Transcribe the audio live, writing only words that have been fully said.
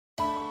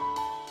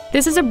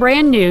This is a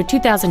brand new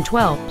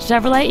 2012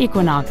 Chevrolet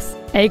Equinox,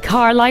 a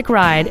car-like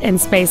ride and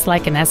space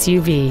like an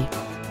SUV.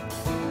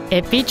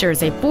 It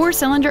features a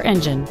 4-cylinder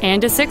engine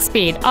and a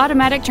 6-speed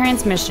automatic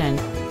transmission.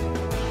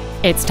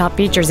 Its top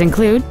features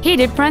include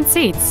heated front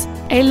seats,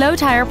 a low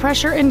tire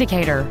pressure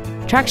indicator,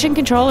 traction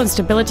control and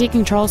stability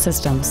control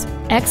systems,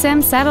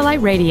 XM satellite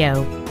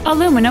radio,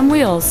 aluminum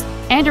wheels,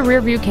 and a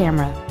rear-view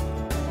camera.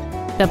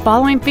 The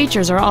following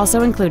features are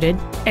also included: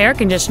 air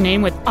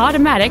conditioning with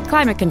automatic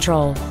climate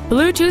control,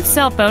 Bluetooth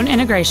cell phone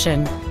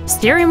integration,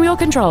 steering wheel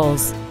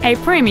controls, a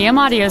premium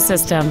audio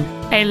system,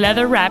 a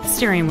leather-wrapped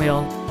steering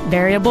wheel,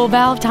 variable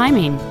valve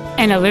timing,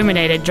 an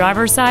illuminated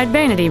driver's side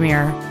vanity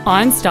mirror,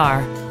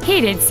 OnStar,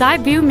 heated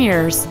side view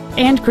mirrors,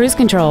 and cruise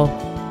control.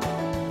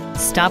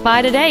 Stop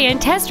by today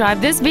and test drive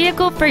this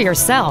vehicle for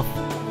yourself.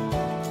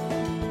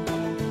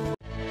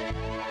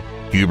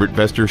 Hubert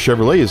Vester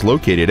Chevrolet is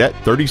located at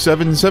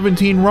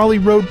 3717 Raleigh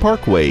Road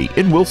Parkway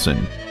in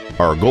Wilson.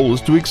 Our goal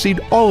is to exceed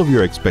all of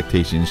your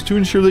expectations to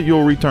ensure that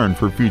you'll return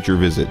for future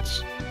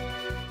visits.